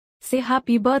say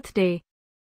happy birthday.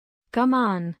 Come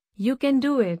on, you can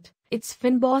do it. It's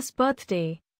Finn-Bo's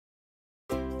birthday.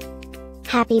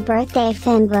 Happy birthday,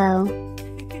 Fín-Bо.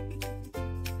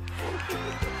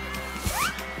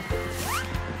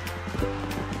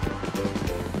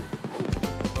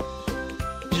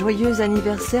 Joyeux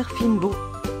anniversaire Fín-Bо.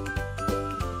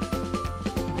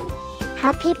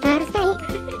 Happy birthday,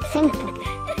 Fín-Bo.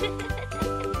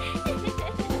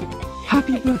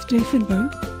 Happy birthday, Finn-Bo.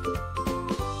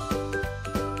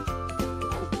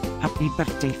 Happy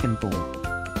birthday, Finn-Bo.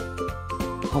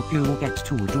 Hope you will get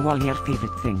to do all your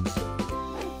favorite things.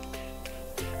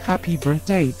 Happy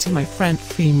birthday to my friend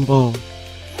Fín-Bо.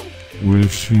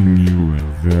 Wishing you a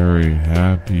very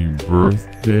happy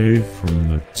birthday from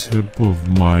the tip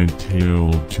of my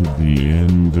tail to the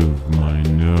end of my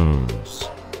nose.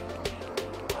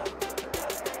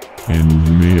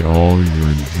 And may all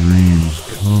your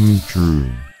dreams come true.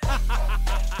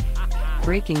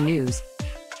 Breaking news.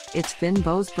 It's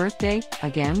Finn-Bo's birthday,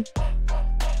 again?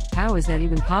 How is that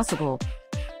even possible?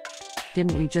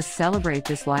 Didn't we just celebrate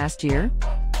this last year?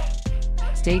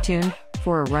 Stay tuned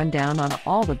for a rundown on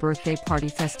all the birthday party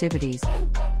festivities.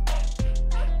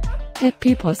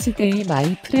 Happy birthday,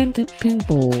 my friend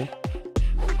Fín-Bо.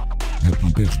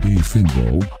 Happy birthday,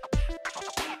 Finn-Bo.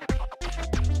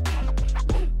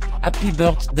 Happy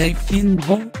birthday,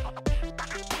 Fín-Bо.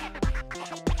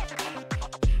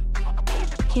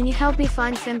 Can you help me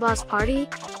find Finn-Bo's party?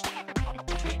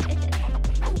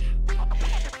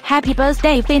 Happy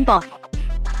birthday, Finn-Bо.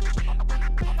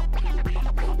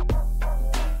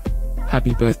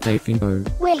 Happy birthday, Fín-Bо.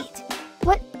 Wait,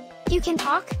 what? You can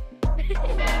talk?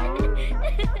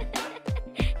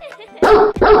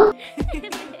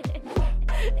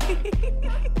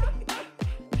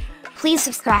 Please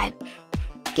subscribe,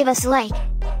 give us a like,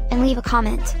 and leave a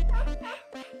comment.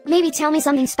 Maybe tell me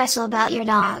something special about your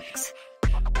dogs.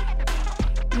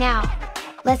 Now,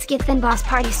 let's get Finn-Bo's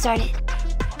party started.